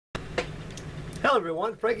Hello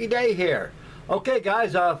everyone, Frankie Day here. Okay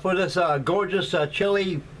guys, for this gorgeous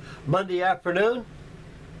chilly Monday afternoon,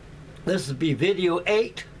 this will be video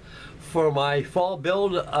 8 for my fall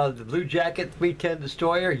build of the Bluejacket 310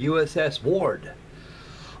 Destroyer USS WARD.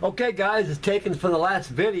 Okay guys, it's taken from the last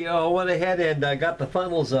video. I went ahead and got the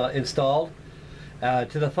funnels installed. To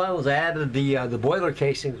the funnels I added the boiler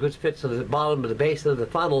casings, which fits to the bottom of the base of the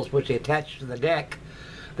funnels, which they attach to the deck.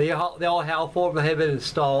 They all have 4 of them have been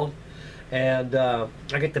installed. And I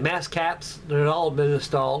get the mast caps, they're all been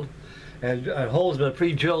installed, and holes been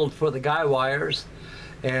pre-drilled for the guy wires,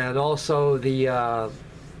 and also the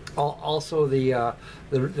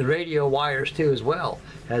radio wires too as well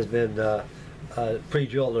has been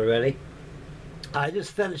pre-drilled already. I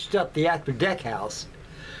just finished up the after deck house.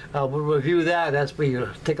 We'll review that as we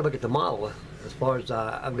take a look at the model as far as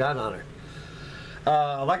I've got on her.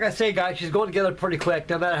 Like I say guys, she's going together pretty quick.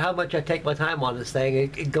 No matter how much I take my time on this thing,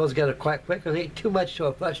 it goes together quite quick. There ain't too much to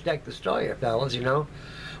a flush deck destroyer, fellas, you know.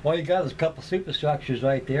 All you got is a couple superstructures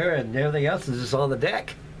right there, and everything else is just on the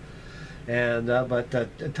deck. And but the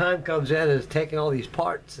time comes in is taking all these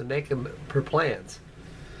parts and making them per plans.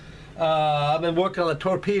 I've been working on the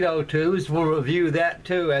torpedo tubes. We'll review that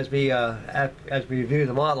too as we review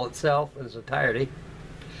the model itself in its entirety.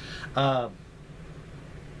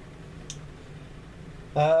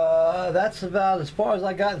 That's about as far as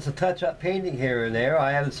I got in some touch-up painting here and there.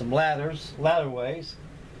 I added some ladderways.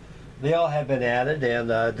 They all have been added, and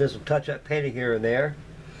did some touch-up painting here and there.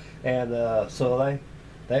 And so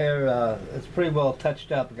it's pretty well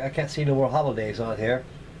touched up. I can't see no more holidays on here.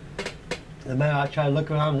 No matter, I try to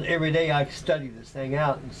look around every day. I study this thing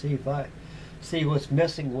out and see what's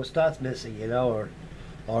missing, what's not missing, you know,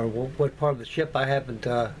 or what part of the ship I haven't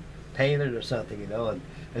painted or something, you know. And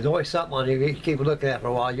there's always something on here. You keep looking at it for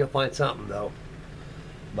a while, you'll find something though.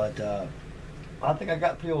 But I think I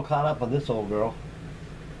got pretty well caught up on this old girl.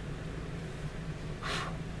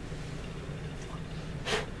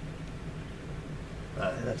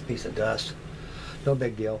 That's a piece of dust. No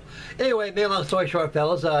big deal. Anyway, make a long story short,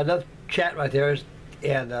 fellas, enough chat right there,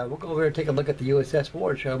 and we'll go over and take a look at the USS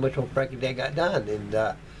WARD, show how much old Frankie Day got done,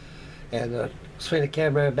 and swing the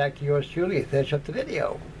camera back to yours truly and finish up the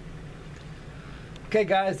video. Okay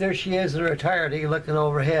guys, there she is in her entirety, looking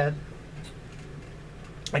overhead.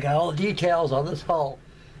 I got all the details on this hull.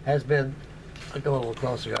 Has been, I'll go a little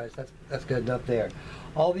closer guys, that's good enough there.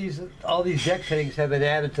 All these deck fittings have been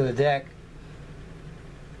added to the deck.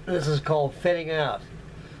 This is called fitting out.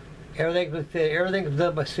 Everything's been fit, everything's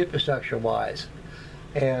done by superstructure wise.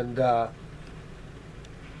 And so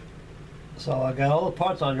I got all the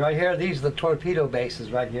parts on right here. These are the torpedo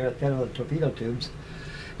bases right here at the end of the torpedo tubes.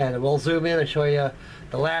 And we'll zoom in and show you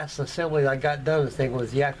the last assembly I got done. This thing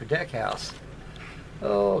was the after deck house.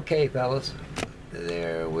 Okay, fellas,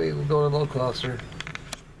 there we're going a little closer.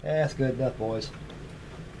 That's good enough, boys.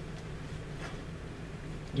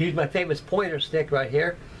 Use my famous pointer stick right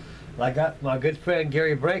here. I got from my good friend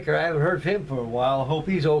Gary Breaker. I haven't heard of him for a while. I hope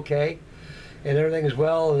he's okay and everything is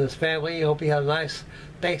well in his family. I hope he had a nice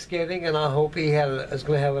Thanksgiving, and I hope he is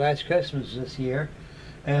going to have a nice Christmas this year.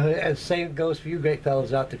 And the same goes for you great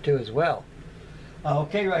fellows out there too as well.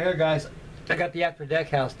 Okay, right here guys, I got the after deck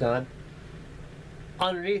house done.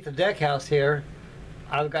 Underneath the deck house here,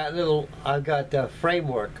 I've got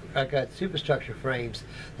framework. I've got superstructure frames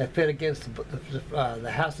that fit against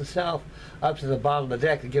the house itself up to the bottom of the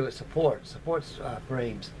deck to give it support.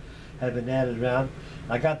 Frames have been added around.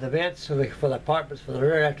 I got the vents for the apartments for the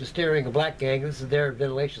rear after steering and black gang. This is their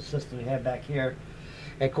ventilation system we have back here.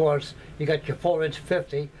 And of course, you got your 4-inch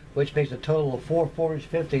 50, which makes a total of 4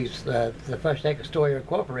 4-inch 50s, the Flush Deck Destroyer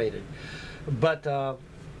Incorporated. But during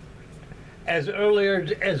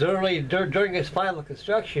its final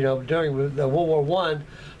construction, you know, during the World War I,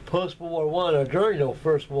 post World War I, or during the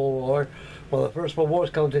First World War, well, the First World War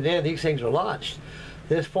is coming to an end, these things are launched.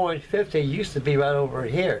 This 4-inch 50 used to be right over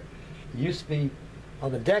here. It used to be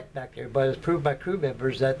on the deck back there, but it's proved by crew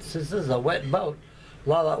members that since this is a wet boat, a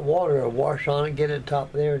lot of that water will wash on it, get it on top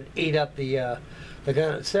of there, and eat up the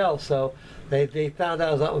gun itself. So they found out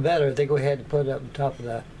it was something better. They go ahead and put it up on top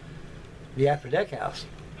of the after deck house.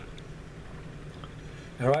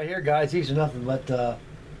 And right here, guys, these are nothing but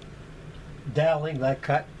doweling that I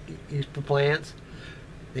cut used for plans.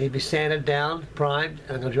 They'd be sanded down, primed,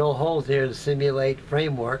 and I'm going to drill holes here to simulate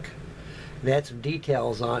framework. They had some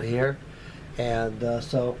details on here, and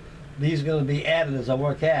so these are going to be added as I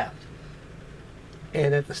work aft.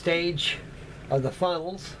 And at the stage of the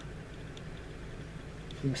funnels,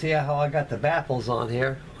 you can see how I got the baffles on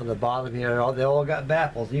here, on the bottom here. They all got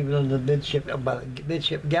baffles, even on the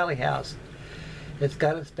midship galley house. It's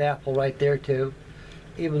got its baffle right there too.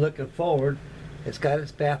 Even looking forward, It's got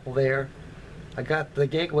its baffle there. I got the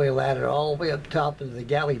gateway ladder all the way up top into the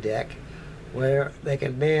galley deck where they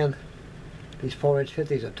can man these 4-inch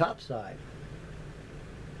 50s on top side.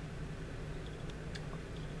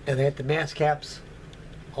 And they had the mast caps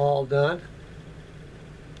all done,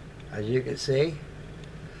 as you can see,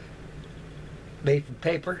 made from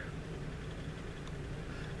paper.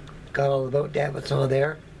 Got all the boat davits on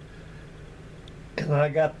there, and I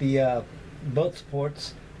got the boat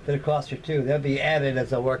supports that across here too. They'll be added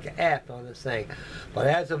as I work aft on this thing. But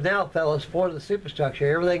as of now, fellas, for the superstructure,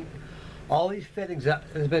 everything, all these fittings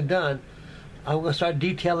has been done. I'm going to start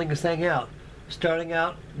detailing this thing out. Starting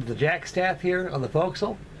out with the jack staff here on the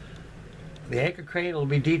forecastle. The anchor crane will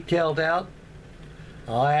be detailed out.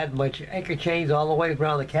 I'll add my anchor chains all the way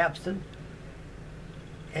around the capstan.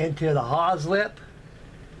 Into the hawse lip.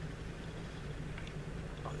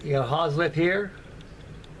 You got a hawse lip here.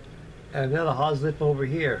 And another hawse lip over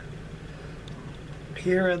here.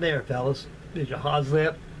 Here and there, fellas. There's your hawse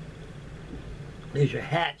lip. There's your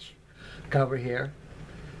hatch cover here.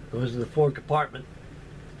 Those are the forward compartment.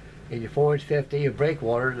 And your 4-inch 50, your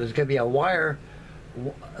breakwater. There's going to be a wire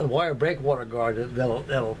breakwater guard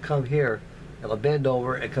that'll come here. It'll bend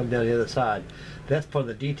over and come down the other side. That's part of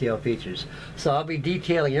the detail features. So I'll be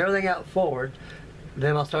detailing everything out forward.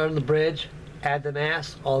 Then I'll start on the bridge, add the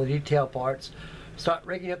mast, all the detail parts, start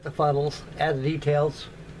rigging up the funnels, add the details,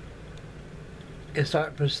 and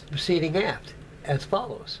start proceeding aft as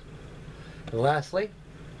follows. And lastly,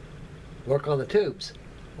 work on the tubes.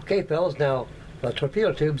 Okay, fellas, now the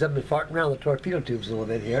torpedo tubes, I've been farting around the torpedo tubes a little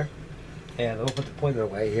bit here. And I'll put the pointer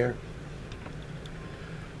away here.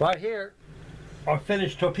 Right here are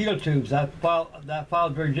finished torpedo tubes. I filed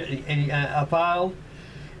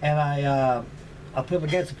and I put them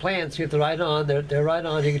against the plan, see if they're right on. They're right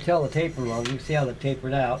on. You can tell the taper on. You can see how they're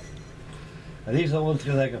tapered out. Now, these are the ones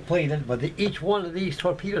that are completed, but each one of these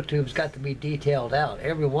torpedo tubes got to be detailed out,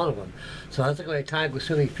 every one of them. So that's going to be a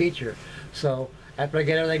time-consuming feature. So after I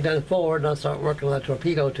get everything done forward, I'll start working on the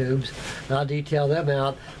torpedo tubes, and I'll detail them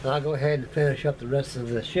out, and I'll go ahead and finish up the rest of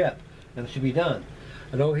the ship, and it should be done.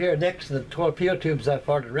 And over here next to the torpedo tubes I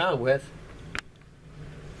farted around with,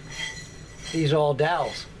 these are all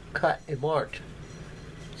dowels, cut and marked.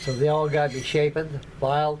 So they all got to be shapen,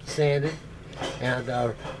 filed, sanded, and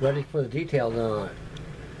ready for the detail done on it.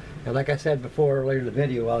 And like I said before earlier in the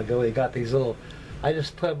video a while ago, you got these little, I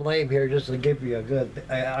just put them lame here just to give you a good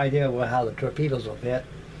idea of how the torpedoes will fit.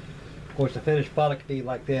 Of course, the finished product will be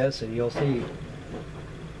like this, and you'll see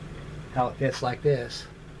how it fits like this.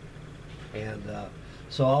 And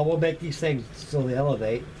so I will make these things so they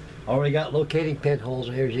elevate. I already got locating pinholes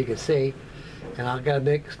in here, as you can see, and I've got to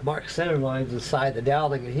make mark center lines inside the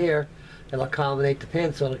doweling in here that'll accommodate the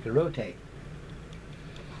pin so it can rotate.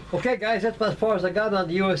 Okay, guys, that's as far as I got on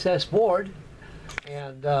the USS WARD,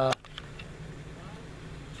 and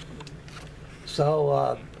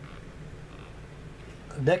so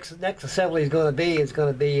next assembly is going to be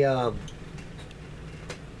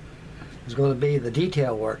the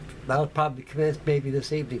detail work. That'll probably commence maybe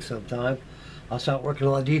this evening sometime. I'll start working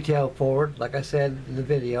on the detail forward, like I said in the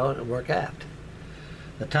video, and work aft.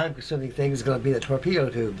 The time-consuming thing is going to be the torpedo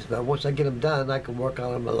tubes, but once I get them done, I can work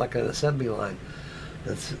on them like an assembly line.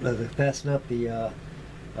 That's fasten up the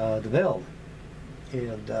build.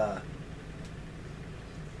 And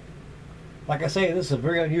like I say, this is a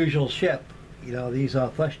very unusual ship. You know, these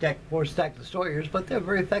flush deck, four stack destroyers, but they're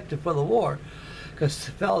very effective for the war. Because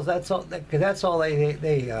fellas, that's all they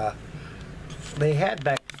had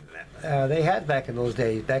back. They had back in those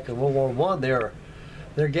days. Back in World War I,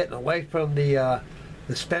 they're getting away from the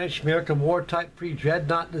Spanish-American War type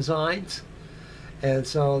pre-dreadnought designs, and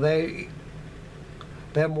so they're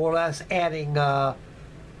more or less adding better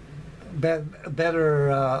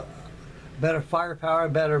firepower,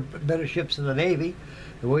 better ships in the Navy.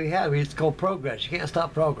 And it's called progress. You can't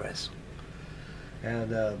stop progress.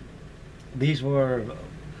 And it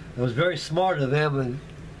was very smart of them, and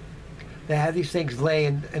they had these things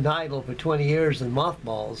laying in idle for 20 years in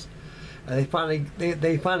mothballs. And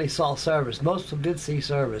they finally saw service. Most of them did see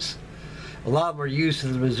service. A lot of them are used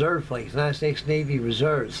in the reserve fleet, United States Navy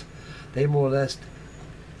reserves. They more or less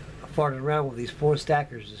farted around with these four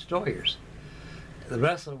stackers destroyers. The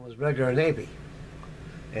rest of them was regular Navy.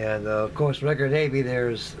 And of course, regular Navy,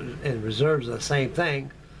 and reserves are the same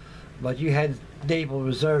thing, but you had naval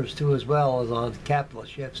reserves too, as well as on capital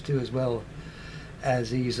ships too, as well as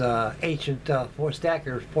these ancient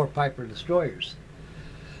four-stacker, four-piper destroyers.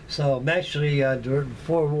 So naturally,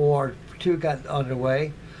 before World War II got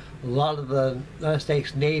underway, a lot of the United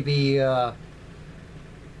States Navy, the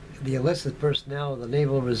enlisted personnel, the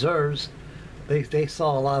naval reserves, they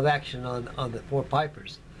saw a lot of action on the four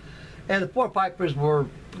Pipers. And the four Pipers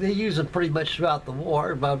they used them pretty much throughout the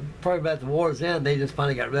war. Probably about the war's end, they just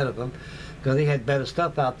finally got rid of them because they had better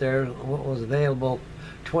stuff out there than what was available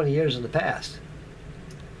 20 years in the past.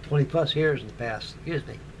 20 plus years in the past, excuse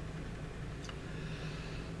me.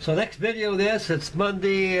 So next video of this, it's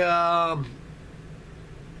Monday,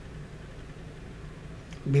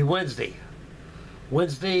 be Wednesday.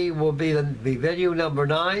 Wednesday will be video number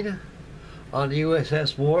 9 on the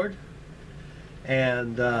USS WARD.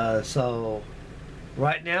 And so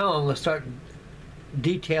right now I'm going to start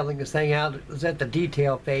detailing this thing out. It's at the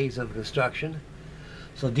detail phase of construction.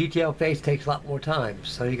 So detail phase takes a lot more time.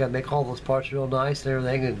 So you got to make all those parts real nice and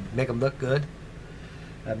everything and make them look good.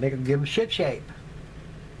 Give them ship shape.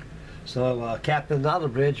 So Captain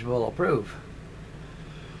Bridge will approve.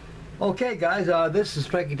 Okay guys, this is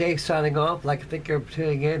Frankie Day signing off. I'd like to thank you for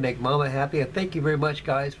tuning in, make Mama happy. And thank you very much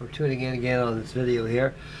guys for tuning in again on this video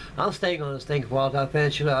here. I'm staying on this thing for a while until I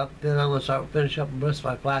finish it up. Then I'm going to finish up the rest of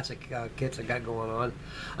my plastic kits I got going on.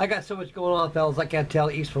 I got so much going on, fellas, I can't tell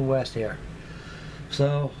east from west here.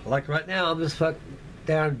 So, like right now, I'm just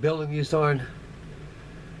down building these ships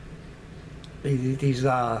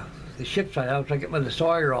right now. I'm trying to get my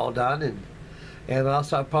Destroyer all done, and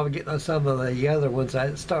also I'll probably get on some of the other ones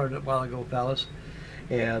I started a while ago, fellas.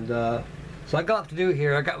 And so I got a lot to do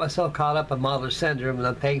here. I got myself caught up on Modeler Syndrome, and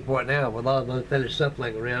I'm paying for it now with a lot of unfinished stuff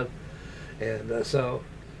laying around. And so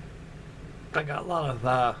I got a lot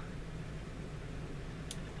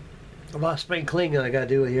of spring cleaning I got to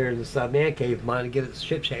do here in this man cave of mine to get it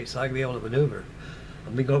ship shape so I can be able to maneuver.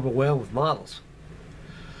 I'm being overwhelmed with models.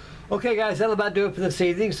 Okay guys, that'll about do it for this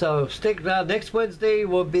evening, so stick around. Next Wednesday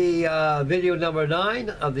will be video number 9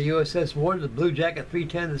 of the USS WARD, the Bluejacket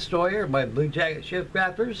 310 Destroyer, my Bluejacket ship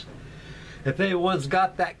crafters. If anyone's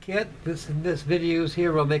got that kit, this videos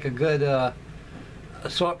here will make a good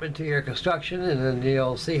assortment to your construction, and then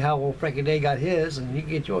you'll see how old Frankie Day got his, and you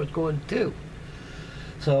can get yours going too.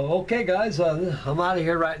 So, okay guys, I'm out of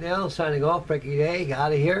here right now, signing off. Frankie Day,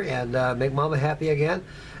 out of here, and make Mama happy again.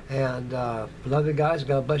 And love you guys,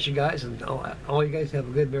 God bless you guys, and all you guys have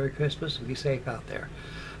a good Merry Christmas, and be safe out there.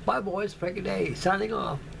 Bye boys, Frankie Day, signing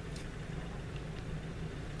off.